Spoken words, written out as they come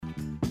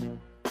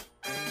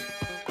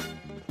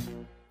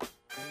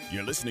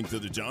You're listening to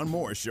The John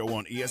Morris Show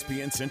on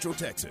ESPN Central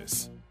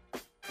Texas.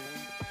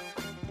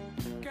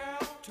 Girl,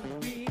 to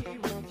be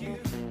with you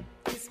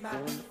is my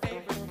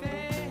favorite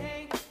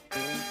thing.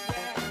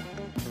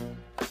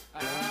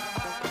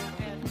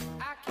 And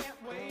I can't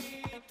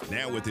wait.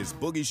 Now with his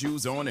boogie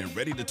shoes on and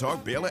ready to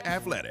talk Baylor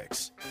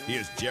athletics,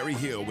 here's Jerry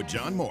Hill with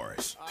John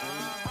Morris.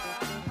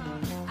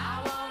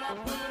 I wanna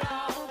put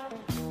on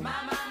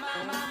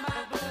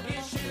my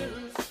boogie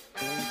shoes.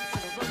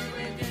 Just boogie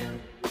with you.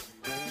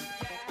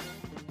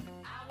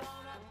 I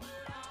wanna put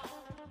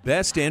on.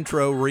 Best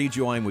intro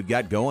rejoin we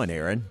got going,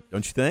 Aaron.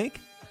 Don't you think?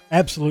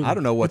 Absolutely. I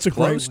don't know what's It's a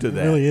great close to one.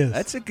 that. It really is.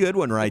 That's a good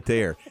one right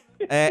there.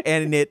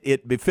 And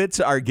it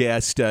befits our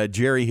guest,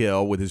 Jerry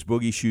Hill, with his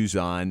boogie shoes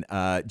on.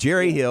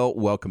 Jerry Hill,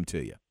 welcome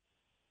to you.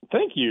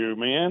 Thank you,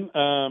 man.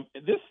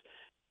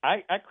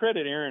 I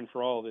credit Aaron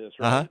for all this.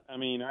 Right? Uh-huh. I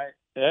mean,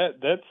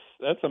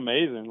 that's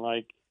amazing.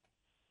 Like,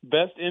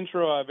 best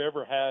intro I've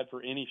ever had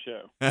for any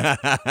show.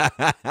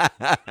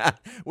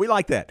 We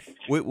like that.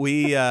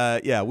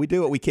 We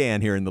do what we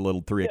can here in the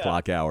little 3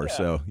 o'clock hour.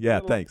 So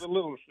thanks. The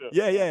little show.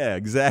 Yeah,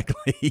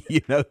 exactly. You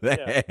know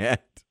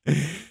that.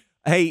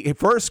 Hey,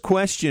 first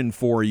question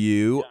for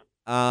you.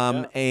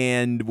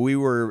 And we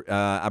were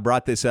I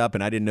brought this up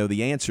and I didn't know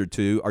the answer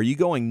to. Are you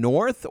going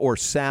north or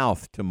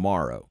south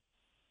tomorrow?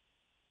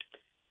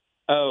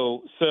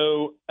 Oh,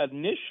 so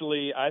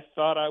initially I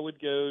thought I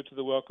would go to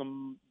the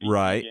Welcome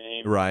BG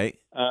game. Right.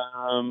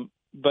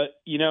 But,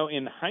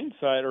 in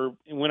hindsight, or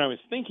when I was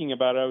thinking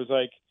about it, I was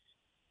like,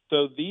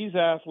 so these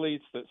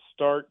athletes that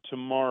start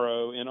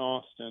tomorrow in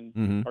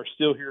Austin are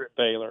still here at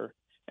Baylor.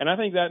 And I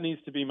think that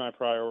needs to be my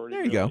priority.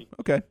 There you really. go.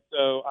 Okay.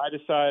 So I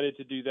decided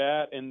to do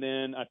that. And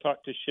then I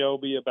talked to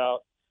Shelby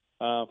about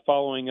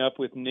following up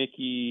with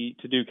Nikki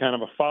to do kind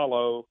of a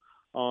follow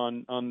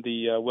on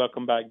the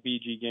Welcome Back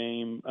BG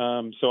game.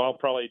 So I'll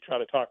probably try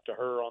to talk to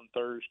her on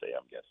Thursday,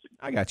 I'm guessing.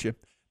 I got you.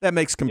 That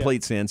makes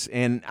complete sense.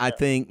 And I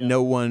think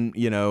no one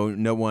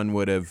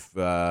would have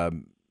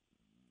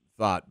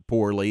thought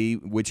poorly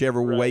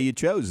whichever way you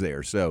chose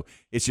there. So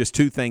it's just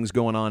two things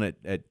going on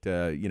at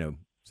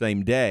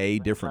same day,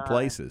 different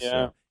places.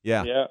 Yeah. So,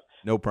 yeah.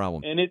 No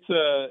problem. And it's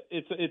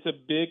a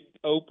big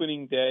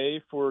opening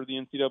day for the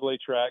NCAA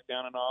track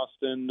down in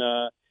Austin,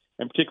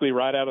 and particularly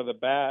right out of the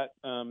bat.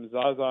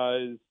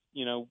 Zaza is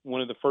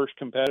one of the first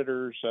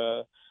competitors.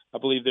 I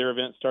believe their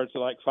event starts at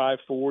like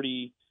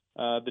 5:40.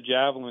 The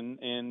javelin,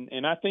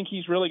 and I think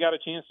he's really got a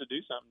chance to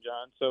do something,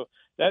 John. So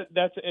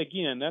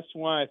that's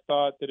why I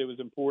thought that it was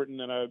important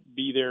that I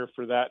be there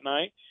for that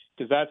night,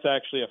 because that's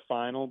actually a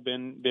final.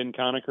 Ben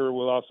Conacher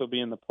will also be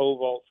in the pole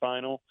vault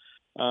final.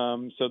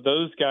 So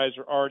those guys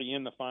are already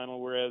in the final,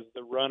 whereas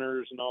the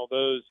runners and all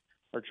those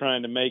are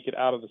trying to make it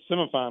out of the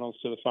semifinals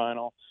to the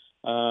final.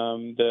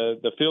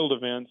 The field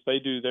events, they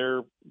do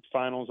their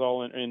finals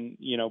all in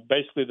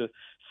basically the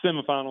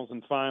semifinals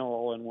and final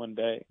all in one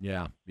day.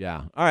 Yeah.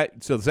 All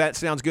right, so that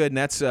sounds good, and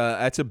that's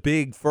a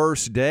big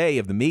first day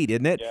of the meet,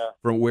 isn't it? Yeah.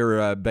 From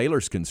where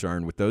Baylor's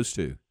concerned with those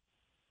two.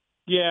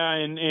 Yeah,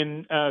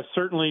 and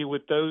certainly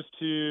with those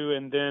two,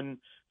 and then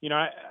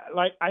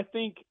I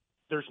think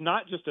there's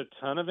not just a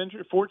ton of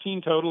entries,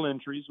 14 total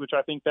entries, which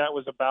I think that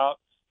was about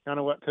kind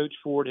of what Coach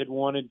Ford had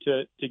wanted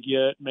to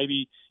get,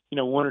 maybe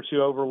one or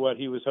two over what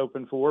he was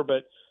hoping for,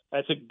 but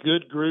that's a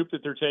good group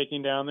that they're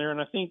taking down there, and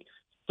I think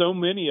so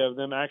many of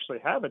them actually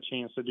have a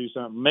chance to do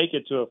something, make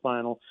it to a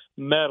final,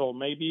 medal,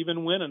 maybe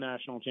even win a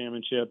national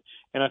championship.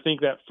 And I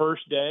think that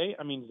first day,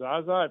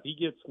 Zaza, if he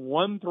gets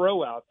one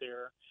throw out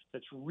there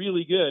that's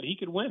really good, he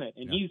could win it.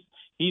 And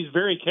he's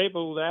very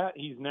capable of that.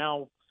 He's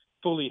now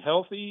fully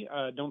healthy.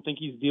 I don't think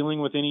he's dealing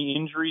with any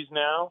injuries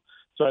now.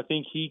 So I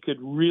think he could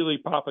really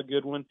pop a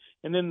good one.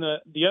 And then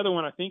the other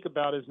one I think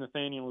about is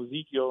Nathaniel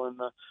Ezekiel in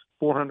the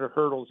 400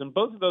 hurdles. And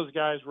both of those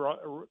guys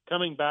were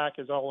coming back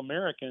as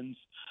All-Americans.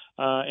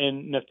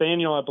 And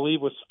Nathaniel, I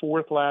believe, was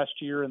fourth last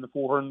year in the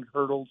 400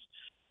 hurdles.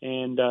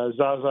 And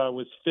Zaza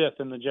was fifth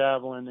in the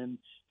javelin.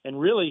 And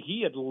really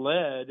he had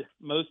led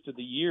most of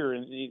the year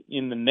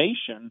in the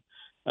nation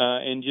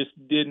and just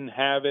didn't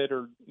have it,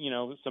 or,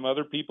 some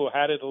other people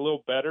had it a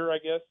little better, I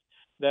guess,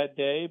 that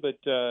day, but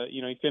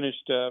he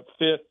finished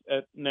fifth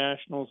at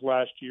nationals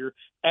last year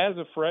as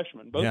a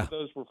freshman. Both of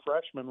those were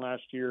freshmen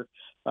last year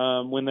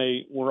when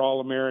they were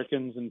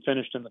All-Americans and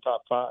finished in the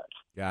top five.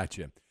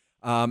 Gotcha.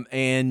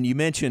 And you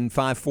mentioned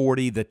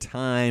 5:40, the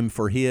time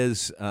for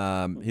his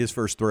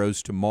first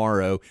throws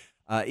tomorrow.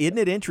 Isn't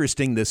it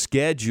interesting, the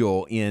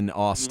schedule in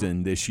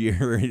Austin this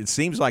year? It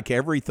seems like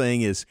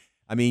everything is.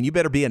 You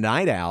better be a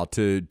night owl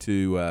to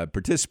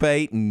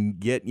participate and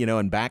get,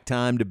 and back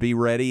time to be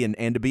ready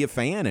and to be a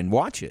fan and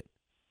watch it.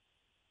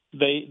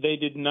 They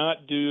did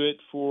not do it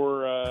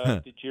for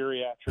the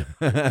geriatric.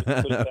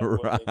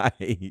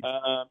 Right.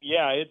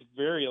 It's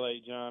very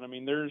late, John.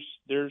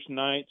 There's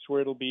nights where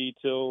it'll be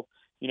till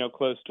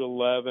close to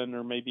 11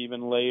 or maybe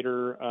even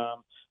later.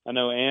 I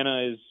know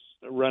Anna is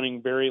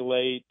running very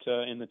late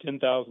in the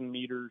 10,000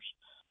 meters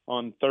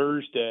on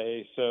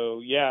Thursday.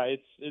 So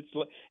it's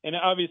and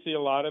obviously a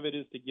lot of it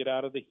is to get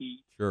out of the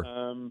heat. Sure.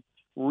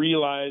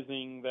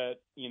 Realizing that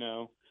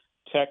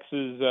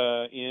Texas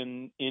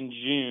in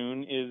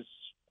June is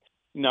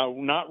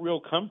not real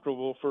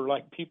comfortable for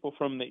like people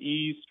from the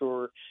East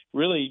or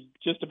really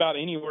just about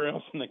anywhere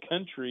else in the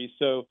country.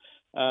 So,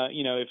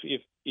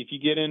 if you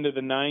get into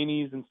the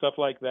 90s and stuff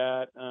like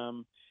that,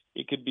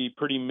 it could be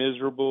pretty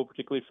miserable,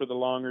 particularly for the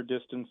longer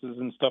distances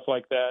and stuff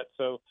like that.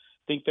 So I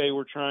think they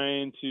were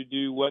trying to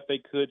do what they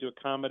could to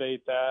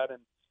accommodate that.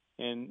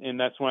 And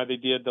that's why they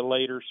did the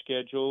later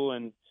schedule.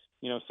 And,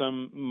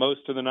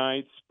 most of the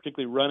nights,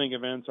 particularly running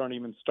events, aren't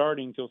even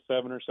starting till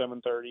 7 or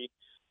 7:30.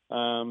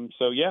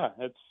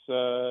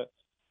 It's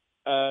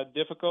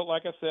difficult,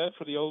 like I said,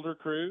 for the older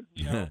crew,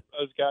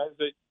 those guys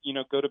that,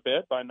 go to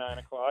bed by 9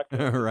 o'clock.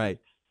 Right.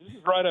 This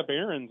is right up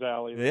Aaron's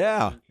alley.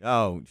 Yeah.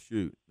 Oh,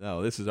 shoot.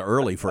 No, this is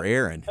early for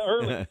Aaron.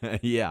 Early.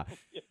 Yeah.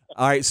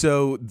 All right,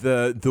 so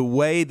the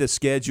way the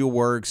schedule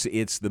works,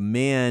 it's the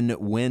men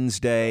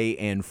Wednesday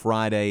and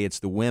Friday. It's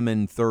the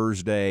women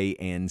Thursday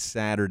and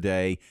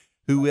Saturday.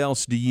 Who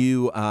else do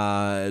you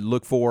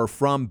look for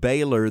from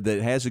Baylor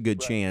that has a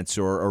good chance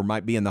or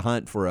might be in the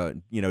hunt for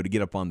to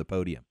get up on the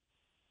podium?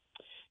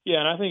 Yeah,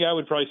 and I think I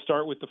would probably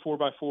start with the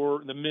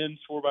 4x4, the men's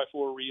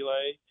 4x4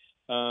 relay.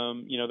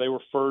 They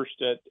were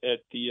first at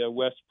the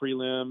West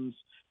prelims,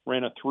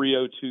 ran a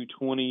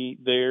 3:02:20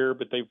 there,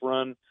 but they've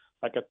run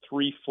like a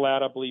 3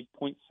 flat, I believe,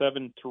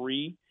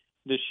 .73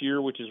 this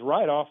year, which is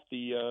right off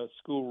the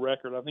school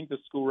record. I think the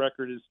school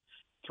record is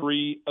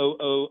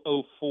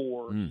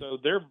 3:00:04. So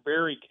they're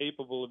very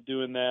capable of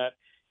doing that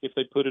if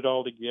they put it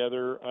all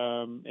together.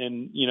 I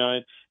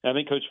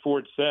think Coach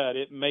Ford said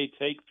it may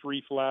take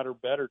 3 flat or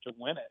better to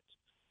win it.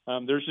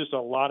 There's just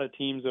a lot of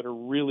teams that are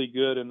really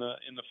good in the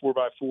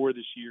 4x4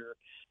 this year,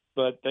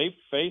 but they've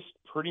faced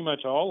pretty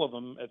much all of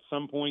them at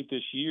some point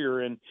this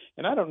year. And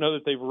I don't know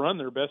that they've run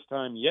their best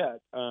time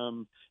yet.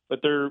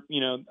 But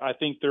I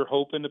think they're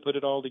hoping to put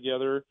it all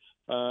together,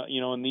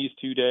 in these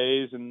 2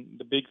 days. And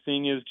the big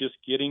thing is just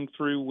getting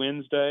through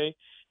Wednesday.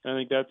 And I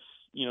think that's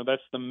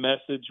the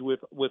message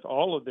with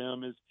all of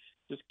them is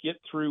just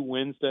get through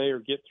Wednesday or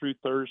get through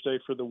Thursday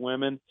for the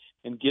women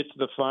and get to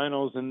the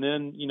finals. And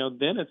then,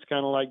 then it's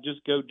kind of like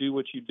just go do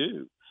what you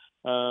do.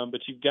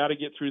 But you've got to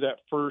get through that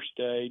first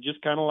day,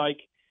 just kind of like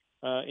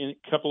a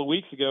couple of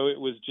weeks ago, it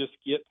was just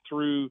get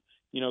through,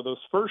 those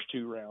first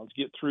 2 rounds,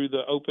 get through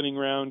the opening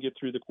round, get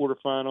through the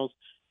quarterfinals,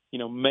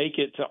 make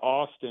it to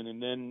Austin.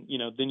 And then,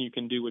 then you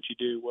can do what you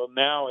do. Well,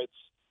 now it's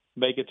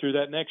make it through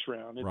that next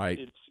round.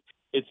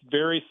 It's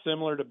very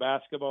similar to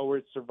basketball where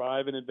it's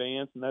survive and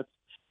advance. And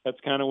that's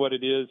kind of what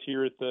it is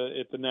here at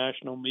the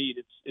national meet.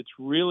 It's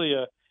really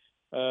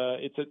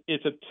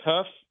it's a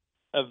tough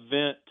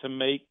event to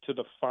make to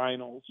the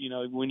finals.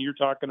 When you're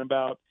talking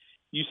about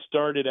you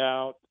started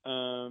out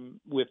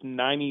with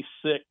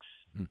 96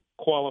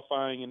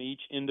 qualifying in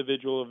each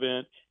individual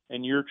event,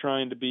 and you're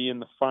trying to be in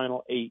the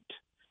final 8.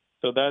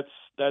 So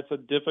that's a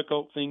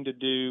difficult thing to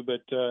do.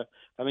 But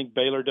I think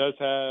Baylor does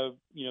have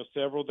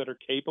several that are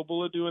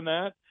capable of doing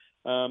that.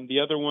 The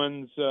other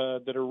ones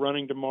that are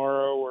running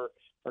tomorrow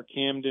are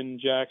Camden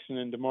Jackson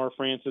and DeMar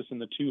Francis in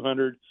the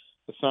 200,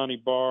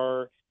 Hassani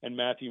Barr and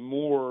Matthew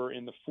Moore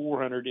in the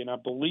 400. And I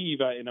believe,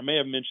 and I may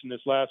have mentioned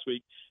this last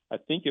week, I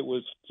think it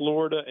was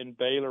Florida and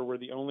Baylor were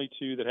the only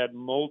 2 that had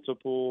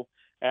multiple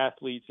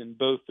athletes in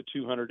both the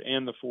 200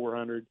 and the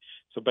 400.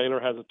 So Baylor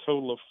has a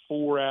total of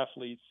 4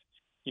 athletes,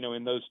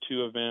 in those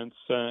 2 events.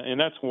 And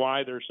that's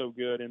why they're so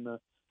good in the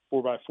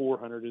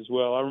 4x400 as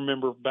well. I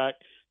remember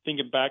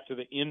thinking back to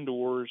the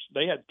indoors,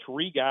 they had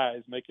 3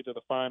 guys make it to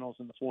the finals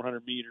in the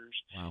 400 meters.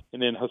 Wow.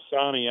 And then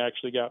Hassani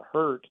actually got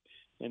hurt,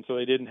 and so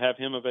they didn't have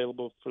him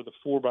available for the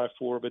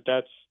 4x4. But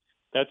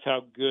that's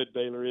how good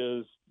Baylor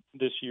is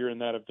this year in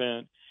that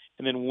event.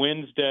 And then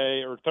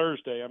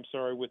Thursday,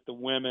 with the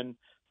women,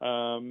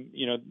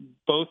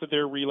 both of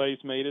their relays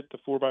made it, the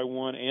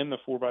 4x1 and the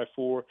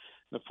 4x4.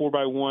 The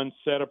 4x1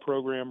 set a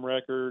program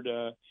record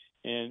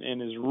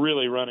and is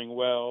really running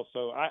well.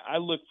 So I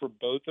look for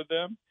both of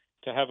them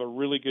to have a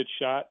really good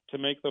shot to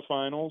make the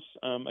finals.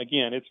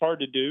 Again, it's hard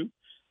to do,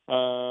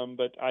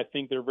 but I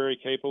think they're very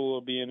capable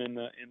of being in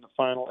the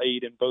final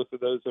 8 in both of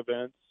those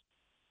events.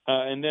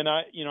 And then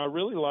I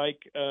really like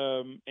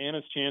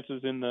Anna's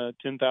chances in the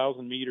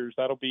 10,000 meters.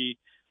 That'll be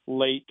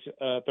late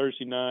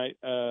Thursday night,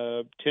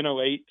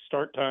 10:08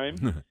 start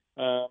time.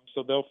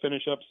 So they'll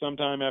finish up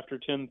sometime after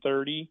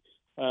 10:30.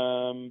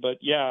 But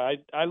yeah,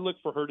 I look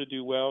for her to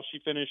do well. She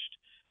finished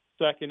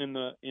second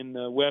in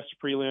the West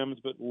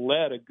prelims, but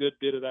led a good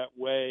bit of that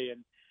way,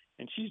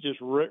 and she's just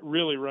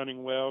really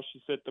running well.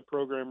 She set the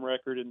program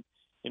record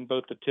in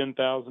both the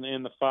 10,000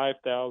 and the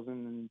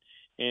 5,000.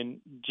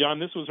 And John,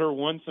 this was her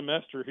one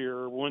semester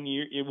here.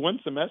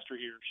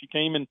 She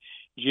came in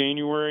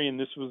January, and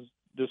this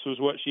was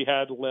what she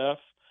had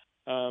left.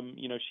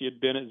 She had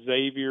been at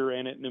Xavier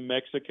and at New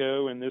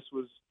Mexico, and this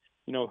was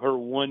her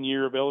 1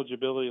 year of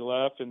eligibility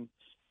left, and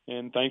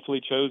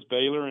thankfully chose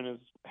Baylor and has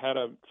had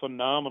a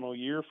phenomenal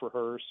year for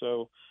her.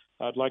 So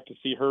I'd like to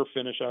see her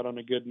finish out on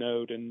a good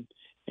note. And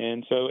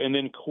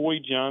then Coy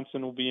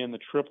Johnson will be in the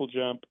triple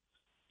jump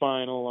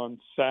final on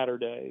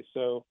Saturday.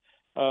 So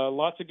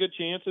lots of good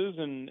chances,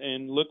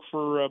 and look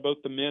for both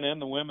the men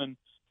and the women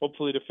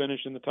hopefully to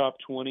finish in the top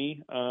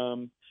 20.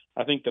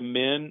 I think the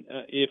men,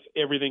 if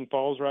everything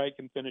falls right,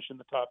 can finish in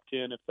the top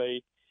 10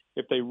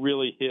 if they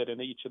really hit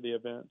in each of the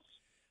events.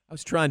 I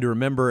was trying to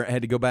remember. I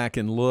had to go back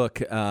and look.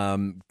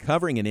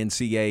 Covering an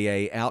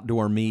NCAA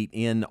outdoor meet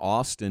in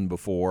Austin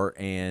before,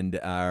 and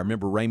I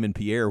remember Raymond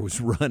Pierre was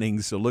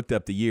running, so looked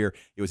up the year.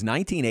 It was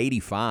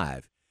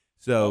 1985.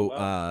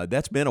 So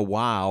that's been a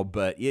while,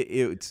 but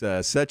it's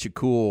such a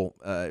cool,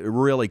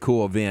 really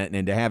cool event,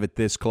 and to have it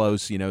this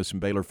close, some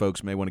Baylor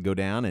folks may want to go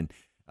down and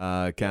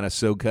kind of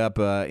soak up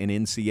an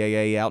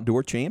NCAA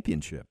outdoor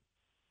championship.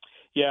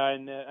 Yeah,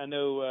 and I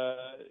know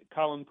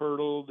Colin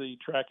Pirtle, the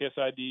Track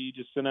SID,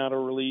 just sent out a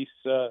release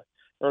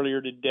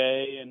earlier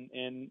today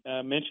and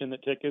mentioned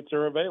that tickets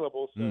are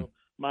available. So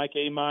Mike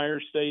A.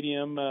 Myers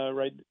Stadium,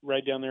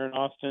 right down there in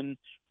Austin,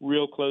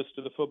 real close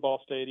to the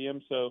football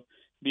stadium. So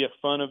be a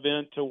fun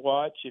event to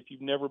watch if you've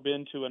never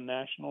been to a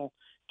national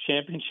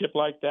championship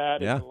like that.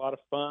 Yeah. It's a lot of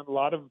fun, a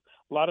lot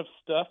of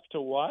stuff to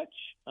watch.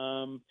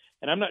 And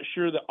I'm not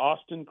sure the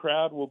Austin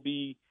crowd will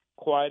be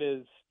quite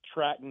as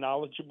track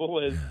knowledgeable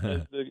as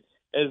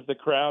the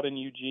crowd in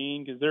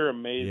Eugene, because they're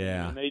amazing.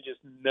 Yeah. And they just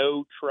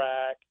know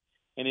track,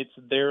 and it's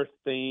their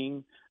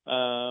thing.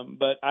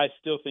 But I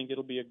still think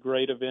it'll be a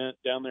great event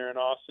down there in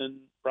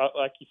Austin.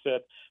 Like you said,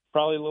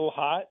 probably a little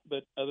hot,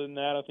 but other than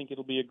that, I think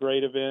it'll be a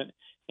great event.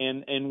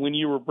 And when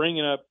you were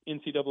bringing up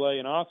NCAA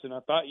in Austin,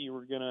 I thought you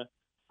were going to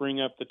bring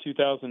up the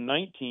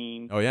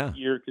 2019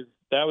 year, because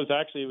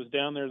it was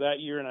down there that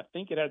year, and I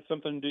think it had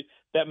something to do.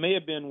 That may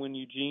have been when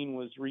Eugene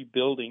was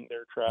rebuilding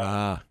their track.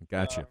 Ah,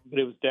 gotcha. But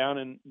it was down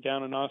in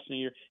Austin a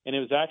year, and it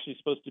was actually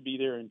supposed to be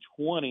there in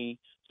 20.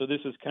 So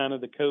this is kind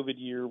of the COVID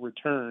year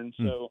return.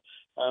 So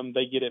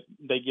they get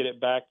it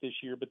back this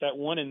year. But that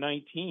one in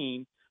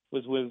 19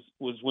 was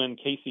when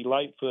Casey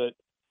Lightfoot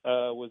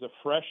was a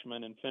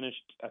freshman and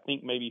finished, I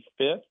think, maybe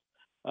 5th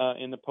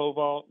in the pole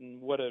vault,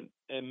 and what an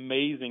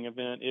amazing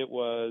event it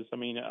was. I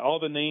mean, all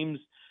the names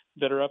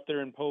that are up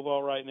there in pole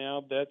vault right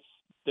now,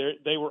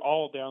 they were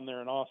all down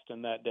there in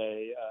Austin that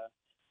day.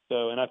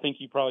 And I think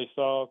you probably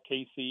saw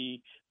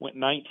Casey went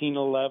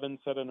 19:11,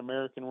 set an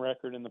American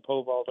record in the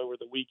pole vault over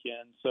the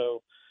weekend.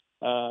 So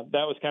that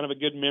was kind of a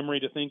good memory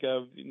to think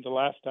of the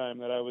last time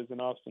that I was in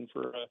Austin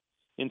for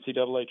a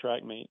NCAA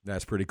track meet.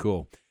 That's pretty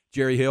cool.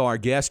 Jerry Hill, our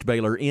guest,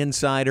 Baylor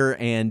Insider,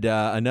 and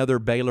another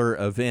Baylor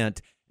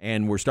event.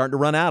 And we're starting to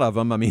run out of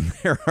them. I mean,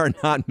 there are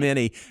not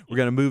many. We're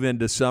going to move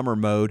into summer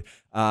mode.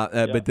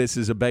 But this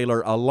is a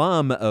Baylor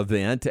alum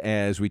event,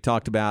 as we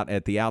talked about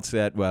at the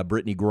outset.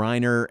 Brittany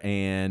Griner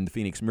and the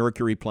Phoenix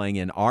Mercury playing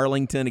in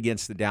Arlington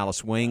against the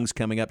Dallas Wings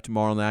coming up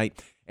tomorrow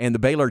night. And the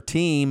Baylor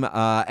team,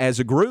 as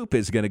a group,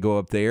 is going to go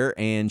up there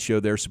and show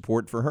their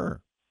support for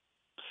her.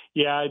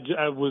 Yeah,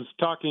 I was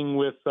talking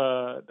with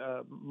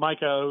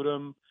Micah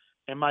Odom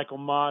and Michael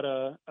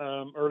Mata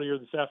earlier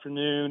this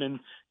afternoon, and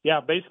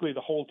basically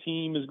the whole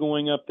team is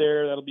going up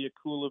there. That'll be a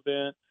cool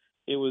event.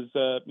 It was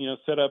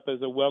set up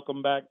as a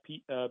welcome back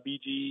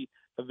BG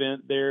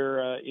event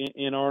there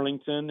in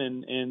Arlington,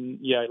 and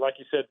like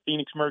you said,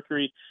 Phoenix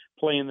Mercury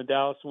playing the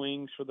Dallas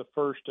Wings for the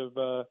first of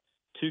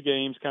 2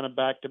 games, kind of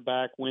back to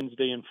back,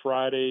 Wednesday and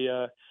Friday.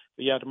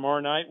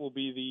 Tomorrow night will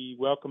be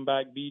the welcome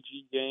back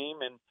BG game,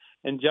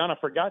 and John, I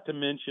forgot to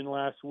mention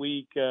last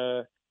week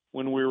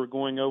when we were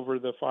going over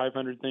the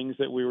 500 things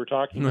that we were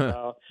talking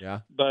about.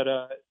 But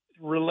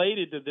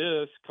related to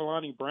this,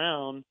 Kalani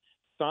Brown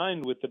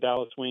signed with the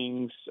Dallas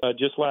Wings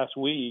just last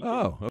week.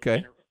 Oh,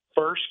 okay.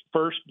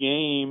 First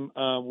game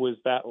was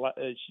that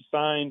she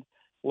signed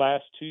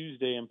last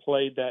Tuesday and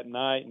played that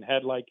night and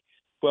had like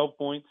 12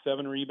 points,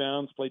 7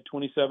 rebounds, played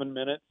 27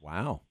 minutes.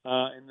 Wow.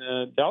 And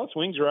the Dallas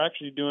Wings are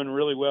actually doing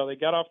really well. They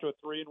got off to a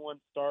 3-1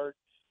 start.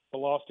 They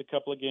lost a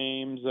couple of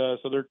games,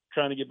 so they're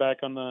trying to get back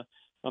on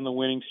the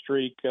winning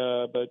streak.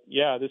 But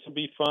this will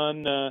be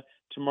fun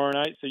tomorrow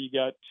night. So you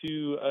got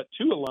two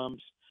alums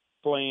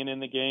playing in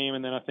the game,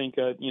 and then I think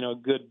a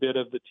good bit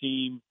of the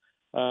team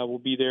will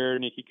be there.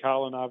 Nikki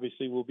Collin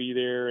obviously will be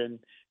there, and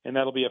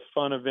that'll be a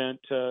fun event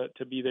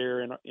to be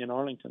there in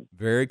Arlington.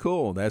 Very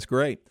cool. That's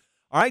great.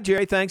 All right,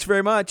 Jerry, thanks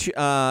very much.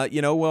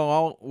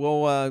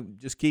 We'll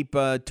just keep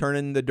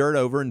turning the dirt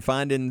over and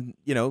finding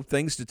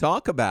things to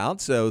talk about.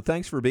 So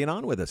thanks for being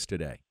on with us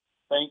today.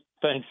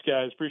 Thanks,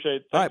 guys. Appreciate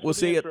it. All right, we'll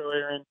see you.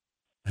 Aaron.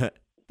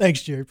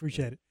 Thanks, Jerry.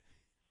 Appreciate it.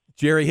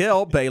 Jerry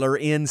Hill, Baylor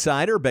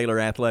Insider, Baylor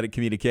Athletic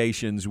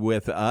Communications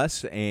with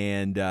us,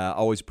 and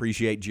always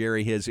appreciate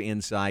Jerry, his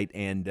insight,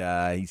 and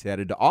he's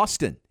headed to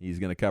Austin. He's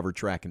going to cover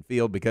track and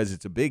field because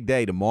it's a big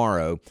day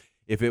tomorrow.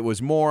 If it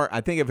was more of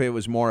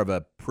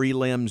a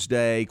prelims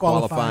day,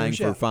 qualifying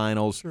for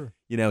finals, sure,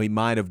 he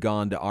might have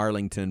gone to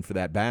Arlington for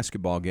that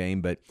basketball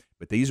game, but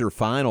these are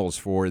finals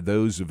for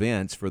those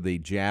events, for the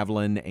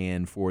javelin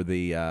and for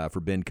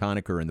Ben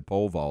Conacher in the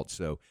pole vault.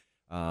 So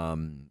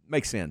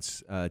makes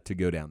sense to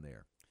go down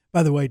there.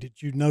 By the way,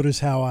 did you notice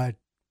how I,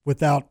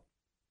 without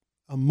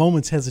a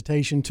moment's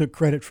hesitation, took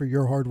credit for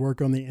your hard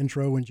work on the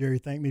intro when Jerry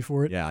thanked me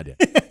for it? Yeah, I did.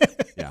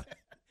 Yeah.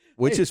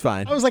 which is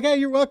fine. I was like, hey,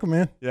 you're welcome,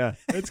 man. Yeah,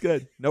 that's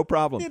good. No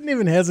problem. Didn't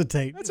even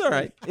hesitate. That's all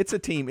right. It's a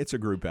team. It's a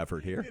group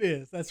effort here. It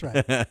is. That's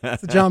right.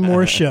 It's the John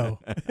Morris Show.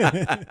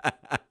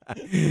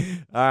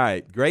 All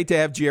right. Great to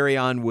have Jerry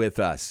on with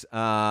us.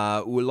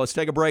 Let's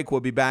take a break.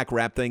 We'll be back,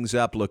 wrap things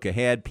up, look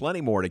ahead.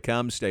 Plenty more to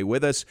come. Stay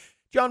with us.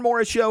 John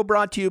Morris Show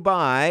brought to you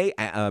by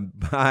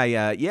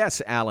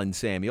Allen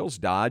Samuels,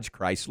 Dodge,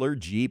 Chrysler,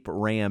 Jeep,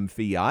 Ram,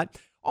 Fiat.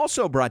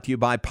 Also brought to you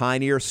by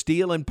Pioneer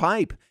Steel and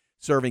Pipe,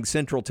 serving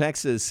Central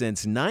Texas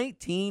since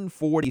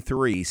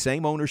 1943.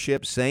 Same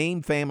ownership,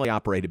 same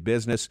family-operated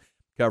business,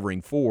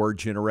 covering 4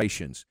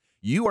 generations.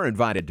 You are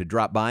invited to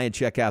drop by and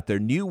check out their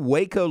new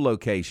Waco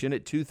location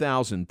at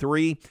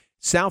 2003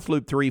 South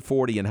Loop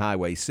 340 and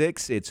Highway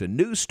 6. It's a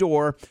new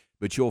store,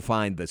 but you'll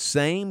find the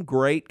same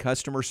great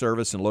customer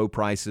service and low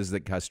prices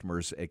that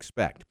customers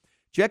expect.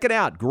 Check it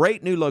out.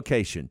 Great new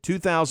location,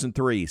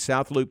 2003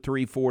 South Loop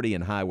 340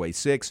 and Highway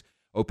 6.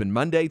 Open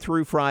Monday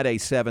through Friday,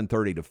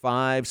 7:30 to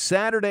 5,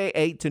 Saturday,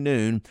 8 to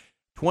noon,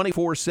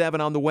 24/7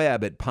 on the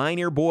web at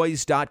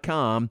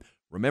pioneerboys.com.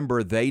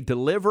 Remember, they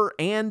deliver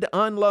and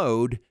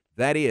unload.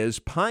 That is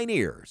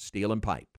Pioneer Steel and Pipe.